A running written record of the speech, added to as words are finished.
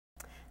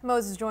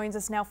Moses joins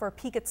us now for a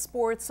peek at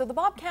sports. So the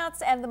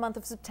Bobcats end the month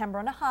of September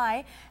on a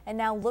high and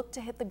now look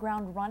to hit the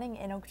ground running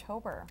in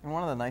October. And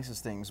one of the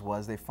nicest things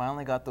was they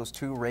finally got those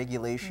 2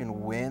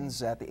 regulation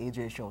wins at the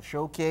AJHL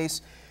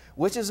Showcase,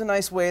 which is a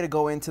nice way to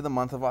go into the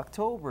month of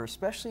October,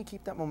 especially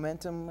keep that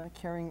momentum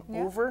carrying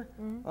over.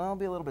 Well, it'll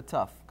be a little bit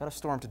tough. Got a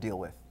storm to deal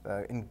with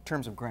in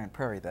terms of Grand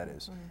Prairie, that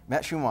is.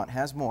 Matt Schumont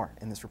has more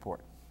in this report.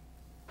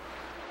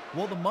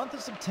 Well, the month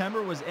of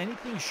September was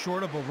anything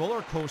short of a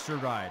roller coaster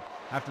ride.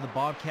 After the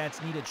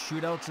Bobcats needed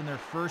shootouts in their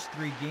first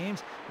 3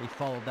 games, they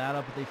followed that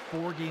up with a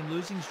 4-game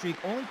losing streak,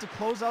 only to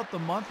close out the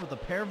month with a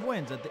pair of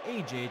wins at the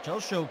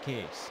AJHL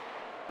Showcase.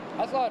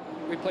 I thought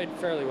we played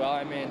fairly well.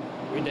 I mean,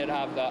 we did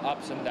have the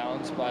ups and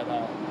downs, but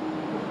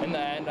in the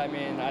end, I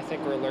mean, I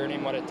think we're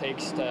learning what it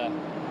takes to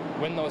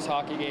win those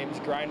hockey games,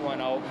 grind one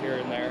out here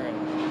and there.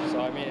 And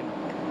so, I mean,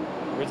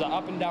 it was an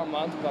up and down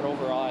month, but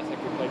overall I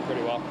think we played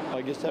pretty well.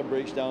 I guess that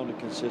breaks down to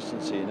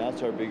consistency, and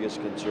that's our biggest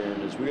concern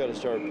is we got to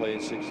start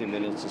playing 60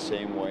 minutes the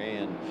same way.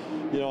 And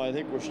you know, I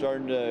think we're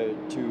starting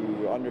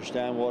to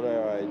understand what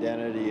our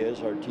identity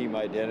is, our team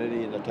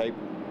identity, and the type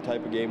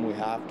of game we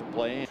have to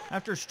play.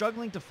 After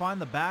struggling to find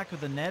the back of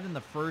the net in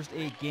the first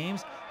 8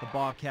 games, the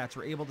Bobcats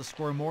were able to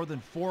score more than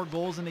 4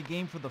 goals in a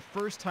game for the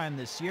first time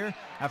this year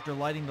after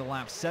lighting the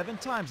lamp 7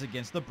 times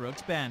against the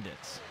Brooks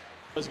Bandits.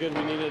 It was good.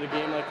 We needed a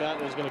game like that,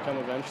 and it was going to come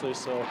eventually.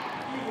 So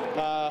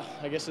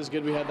I guess it's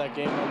good we had that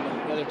game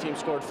when the other team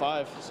scored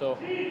 5. So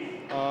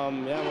yeah,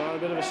 we're on a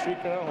bit of a streak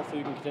right now. Hopefully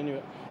we can continue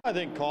it. I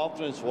think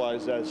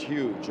confidence-wise, that's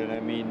huge. And I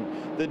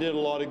mean, they did a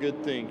lot of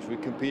good things. We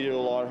competed a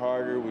lot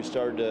harder. We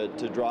started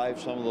to drive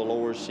some of the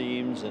lower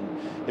seams, and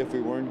if we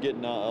weren't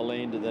getting a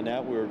lane to the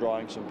net, we were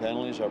drawing some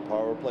penalties. Our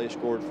power play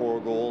scored 4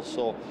 goals.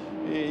 So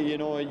you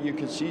know, you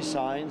can see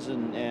signs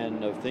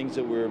and of things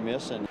that we were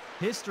missing.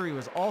 History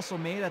was also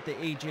made at the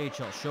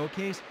AJHL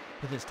Showcase.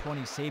 With his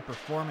 20-save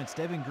performance,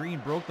 Devin Green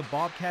broke the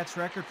Bobcats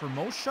record for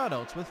most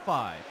shutouts with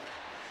 5.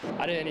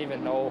 I didn't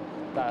even know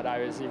that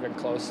I was even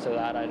close to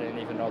that. I didn't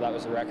even know that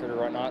was a record or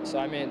whatnot. So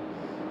I mean,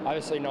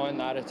 obviously knowing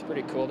that, it's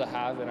pretty cool to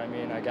have, and I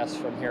mean, I guess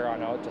from here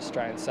on out, just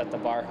try and set the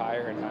bar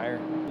higher and higher.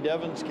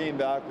 Devin's came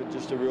back with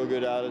just a real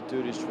good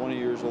attitude. He's 20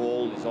 years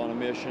old, he's on a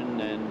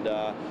mission, and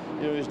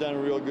you know, he's done a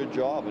real good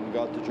job and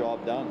got the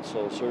job done.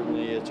 So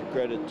certainly it's a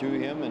credit to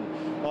him,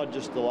 and not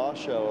just the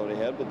last shutout he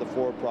had, but the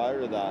 4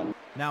 prior to that.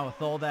 Now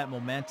with all that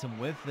momentum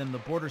with them, the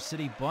Border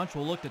City bunch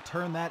will look to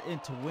turn that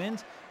into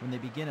wins when they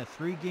begin a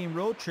 3-game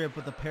road trip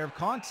with a pair of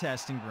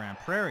contests in Grand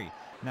Prairie.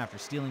 And after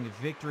stealing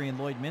a victory in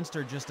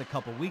Lloydminster just a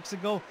couple weeks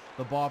ago,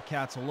 the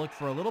Bobcats will look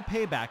for a little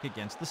payback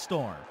against the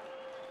Storm.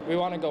 We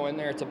want to go in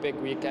there. It's a big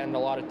weekend. A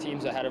lot of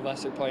teams ahead of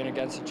us are playing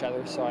against each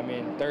other. So, I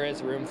mean, there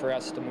is room for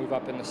us to move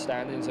up in the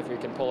standings if we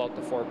can pull out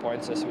the 4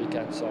 points this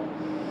weekend. So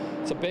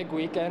it's a big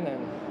weekend,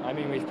 and, I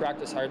mean, we've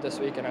practiced hard this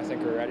week, and I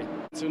think we're ready.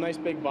 It's a nice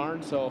big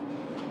barn, so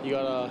you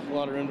got a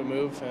lot of room to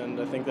move, and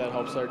I think that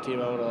helps our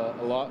team out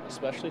a lot,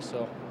 especially.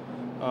 So,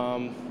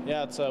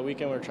 yeah, it's a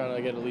weekend we're trying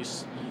to get at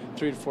least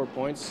 3 to 4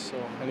 points,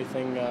 so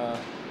anything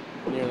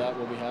near that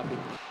we'll be happy.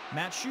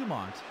 Matt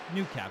Schumont,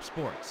 Newcap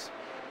Sports.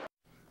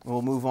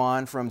 We'll move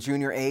on from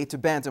Junior A to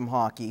Bantam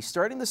hockey.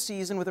 Starting the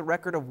season with a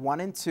record of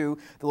 1-2,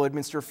 the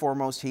Lloydminster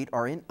Foremost Heat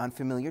are in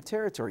unfamiliar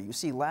territory. You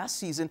see, last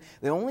season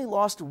they only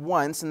lost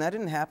once, and that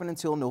didn't happen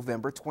until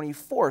November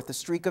 24th, a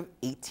streak of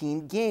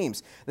 18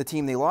 games. The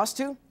team they lost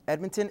to?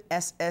 Edmonton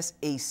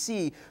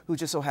SSAC, who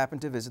just so happened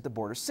to visit the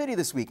Border City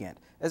this weekend.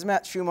 As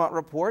Matt Schumont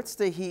reports,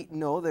 the Heat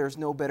know there's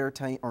no better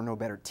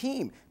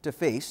team to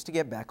face to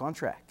get back on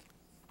track.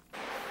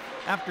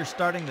 After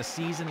starting the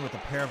season with a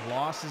pair of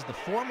losses, the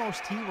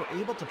Foremost team were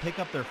able to pick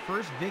up their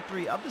first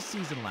victory of the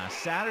season last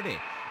Saturday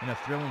in a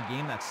thrilling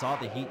game that saw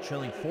the Heat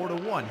trailing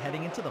 4-1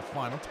 heading into the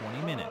final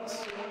 20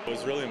 minutes. It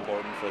was really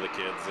important for the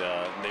kids.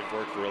 They've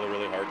worked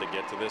really hard to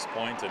get to this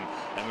point,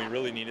 and we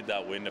really needed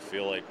that win to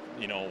feel like,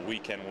 you know, we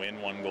can win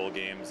 1-goal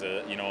games,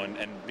 you know,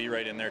 and be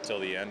right in there till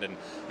the end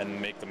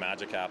and make the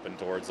magic happen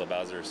towards the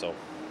buzzer. So.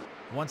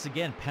 Once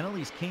again,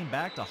 penalties came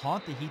back to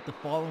haunt the Heat the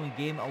following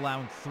game,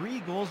 allowing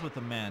 3 goals with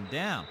a man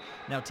down.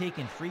 Now,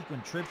 taking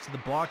frequent trips to the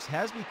box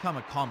has become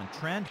a common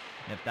trend,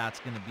 and if that's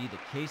going to be the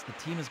case, the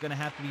team is going to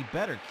have to be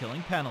better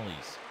killing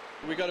penalties.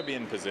 We got to be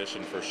in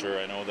position for sure.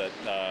 I know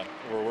that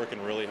we're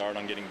working really hard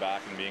on getting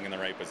back and being in the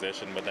right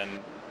position, but then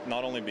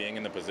not only being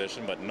in the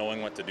position, but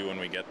knowing what to do when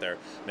we get there,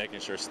 making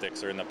sure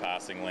sticks are in the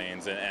passing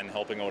lanes and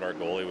helping out our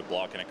goalie with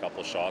blocking a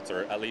couple shots,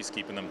 or at least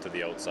keeping them to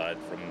the outside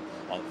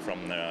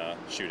from the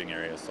shooting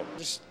area. So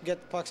just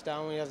get the pucks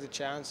down when you have the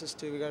chances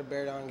to. We got to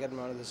bear down and get them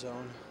out of the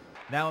zone.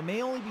 Now, it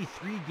may only be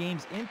 3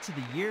 games into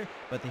the year,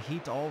 but the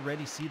Heat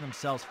already see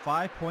themselves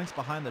 5 points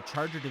behind the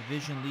Charger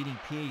Division leading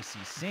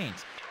PAC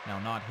Saints. Now,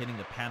 not hitting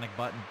the panic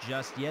button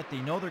just yet, they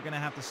know they're going to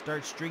have to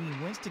start stringing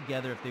wins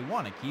together if they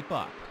want to keep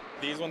up.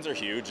 These ones are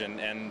huge,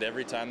 and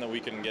every time that we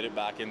can get it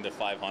back into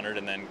 500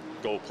 and then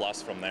go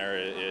plus from there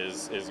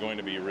is going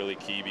to be really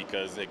key,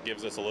 because it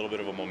gives us a little bit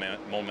of a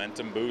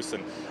momentum boost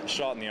and a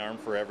shot in the arm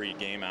for every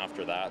game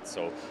after that.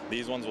 So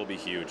these ones will be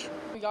huge.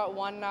 We got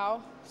 1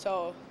 now,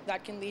 so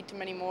that can lead to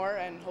many more,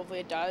 and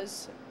hopefully it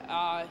does.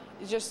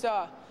 It's just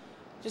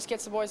just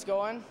gets the boys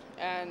going,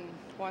 and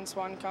once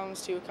one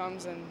comes, two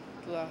comes, and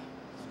it's going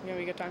to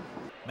be a good time.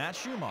 Matt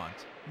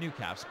Schumont,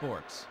 Newcap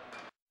Sports.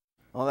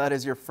 Well, that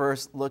is your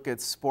first look at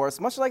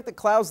sports. Much like the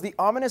clouds, the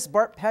ominous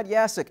Bart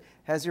Padyasek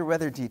has your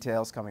weather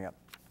details coming up.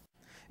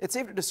 It's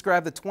safe to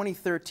describe the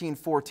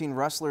 2013-14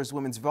 Rustlers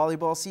women's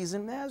volleyball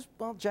season as,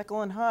 well,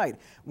 Jekyll and Hyde,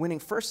 winning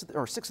 6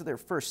 of their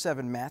first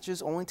 7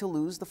 matches, only to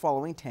lose the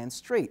following 10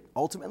 straight,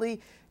 ultimately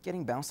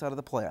getting bounced out of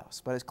the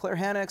playoffs. But as Claire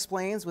Hanna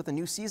explains, with a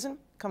new season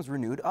comes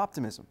renewed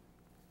optimism.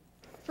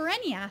 For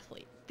any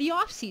athlete, the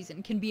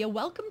off-season can be a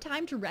welcome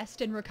time to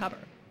rest and recover.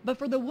 But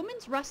for the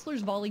women's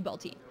Rustlers volleyball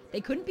team,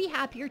 they couldn't be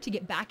happier to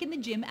get back in the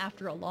gym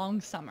after a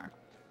long summer.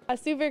 I'm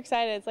super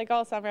excited. It's like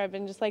all summer I've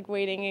been just like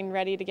waiting and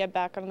ready to get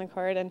back on the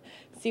court and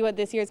see what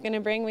this year is going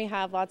to bring. We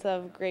have lots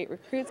of great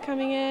recruits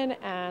coming in,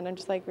 and I'm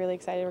just like really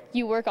excited.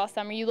 You work all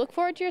summer. You look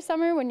forward to your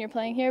summer when you're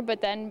playing here,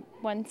 but then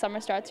when summer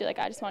starts, you're like,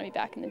 I just want to be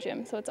back in the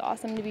gym. So it's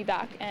awesome to be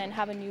back and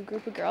have a new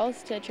group of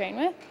girls to train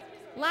with.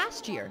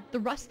 Last year, the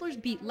Rustlers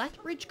beat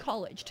Lethbridge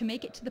College to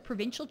make it to the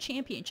provincial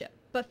championship,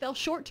 but fell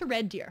short to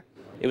Red Deer.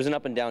 It was an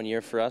up and down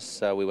year for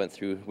us. We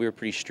were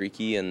pretty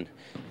streaky, and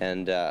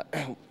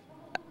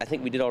I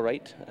think we did all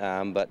right,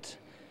 but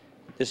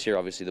this year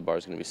obviously the bar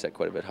is going to be set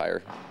quite a bit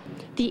higher.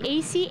 The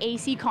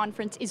ACAC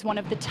conference is one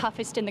of the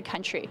toughest in the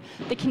country.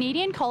 The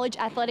Canadian College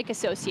Athletic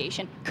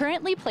Association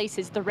currently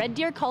places the Red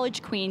Deer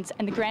College Queens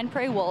and the Grand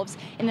Prairie Wolves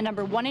in the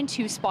number 1 and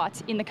 2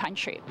 spots in the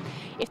country.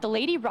 If the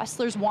Lady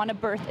Rustlers want a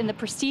berth in the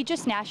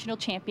prestigious national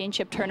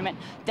championship tournament,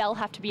 they'll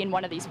have to be in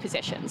one of these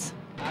positions.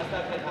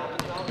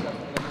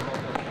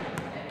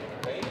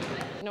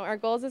 You know, our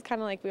goals is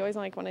kind of like we always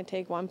want to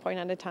take 1 point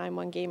at a time,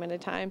 1 game at a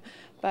time,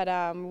 but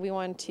we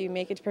want to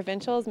make it to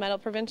provincials, medal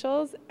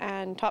provincials,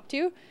 and top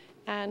 2,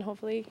 and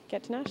hopefully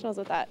get to nationals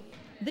with that.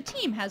 The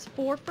team has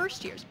 4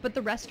 first years, but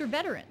the rest are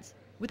veterans.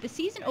 With the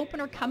season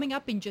opener coming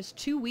up in just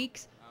 2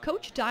 weeks,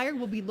 Coach Dyer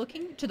will be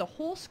looking to the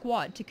whole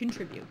squad to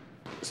contribute.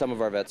 Some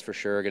of our vets for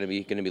sure are going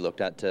to be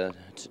looked at to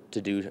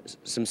do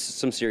some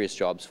serious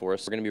jobs for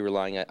us. We're going to be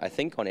relying, I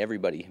think, on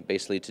everybody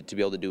basically to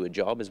be able to do a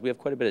job, as we have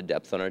quite a bit of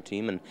depth on our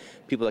team and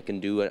people that can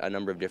do a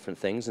number of different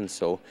things, and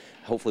so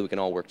hopefully we can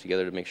all work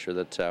together to make sure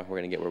that we're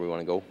going to get where we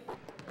want to go.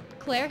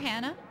 Claire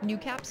Hanna,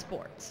 Newcap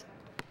Sports.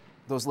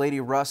 Those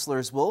Lady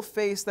Rustlers will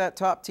face that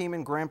top team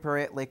in Grand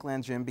Prairie at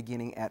Lakeland Gym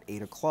beginning at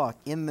 8 o'clock.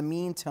 In the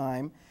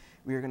meantime,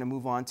 we are going to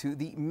move on to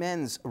the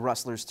men's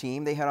Rustlers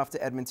team. They head off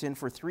to Edmonton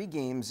for 3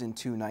 games in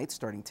 2 nights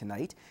starting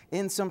tonight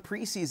in some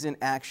preseason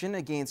action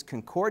against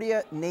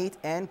Concordia, Nate,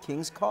 and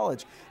King's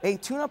College. A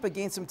tune-up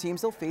against some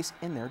teams they'll face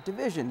in their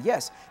division.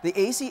 Yes, the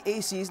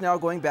ACAC is now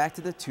going back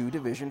to the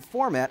 2-division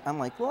format,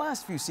 unlike the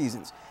last few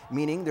seasons,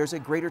 meaning there's a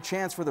greater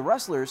chance for the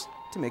Rustlers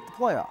to make the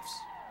playoffs.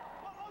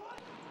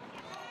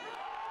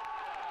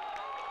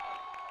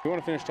 We want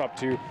to finish top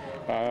 2,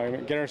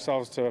 get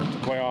ourselves to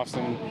playoffs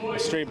and a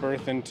straight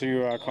berth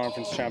into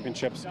conference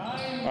championships.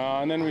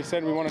 And then we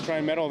said we want to try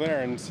and medal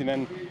there, and see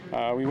then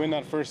we win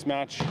that first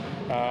match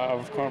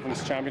of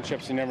conference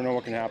championships. You never know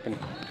what can happen.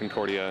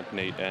 Concordia,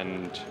 Nate,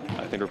 and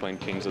I think we're playing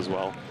Kings as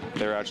well.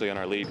 They're actually on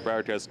our league.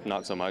 Prairie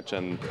not so much,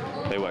 and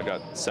they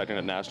got second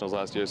at nationals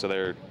last year, so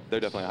they're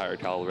definitely a higher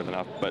caliber than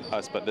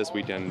us. But this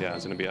weekend, yeah,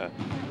 it's going to be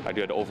a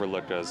good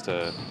overlook as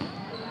to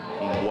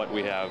what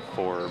we have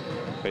for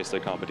basically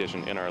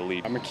competition in our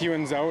league.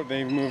 McEwen's out,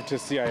 they've moved to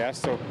CIS,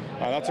 so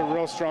that's a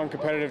real strong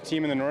competitive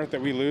team in the north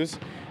that we lose.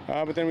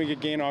 But then we get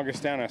Gain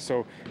Augustana,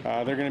 so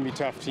they're going to be a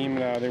tough team.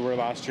 They were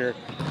last year,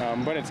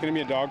 but it's going to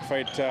be a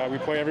dogfight. We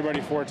play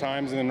everybody 4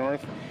 times in the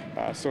north,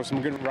 so some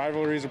good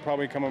rivalries will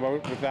probably come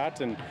about with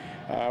that, and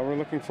we're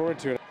looking forward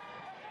to it.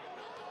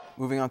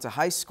 Moving on to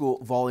high school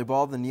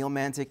volleyball, the Neil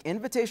Mantic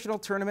Invitational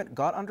Tournament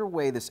got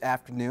underway this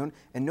afternoon,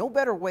 and no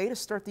better way to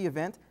start the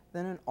event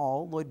than an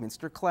all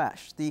Lloydminster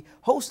clash. The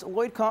host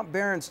Lloyd Comp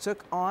Barons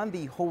took on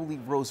the Holy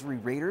Rosary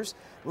Raiders.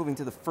 Moving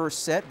to the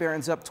first set,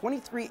 Barons up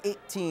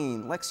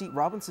 23-18. Lexi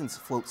Robinson's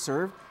float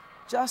serve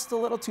just a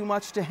little too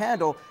much to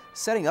handle,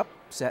 setting up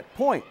set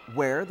point,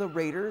 where the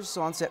Raiders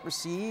on set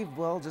receive,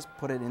 well, just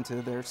put it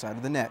into their side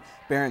of the net.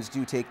 Barons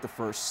do take the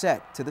first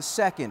set. To the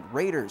second,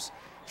 Raiders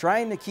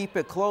trying to keep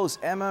it close.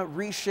 Emma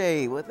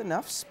Riche with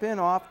enough spin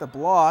off the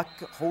block.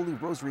 Holy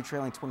Rosary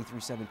trailing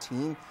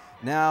 23-17.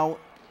 Now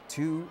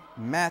to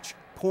match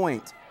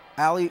point.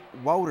 Ali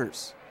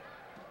Wouters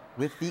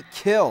with the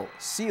kill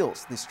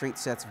seals the straight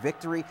sets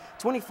victory.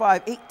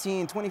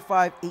 25-18,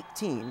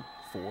 25-18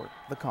 for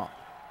the Comp.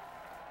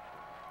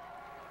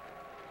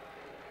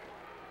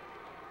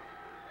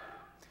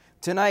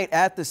 Tonight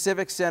at the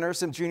Civic Center,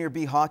 some Junior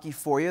B hockey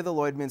for you. The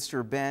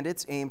Lloydminster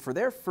Bandits aim for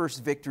their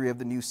first victory of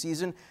the new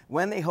season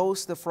when they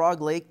host the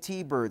Frog Lake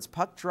T-Birds.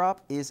 Puck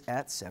drop is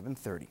at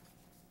 7:30.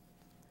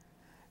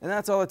 And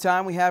that's all the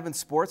time we have in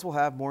sports. We'll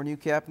have more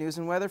Newcap news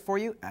and weather for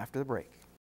you after the break.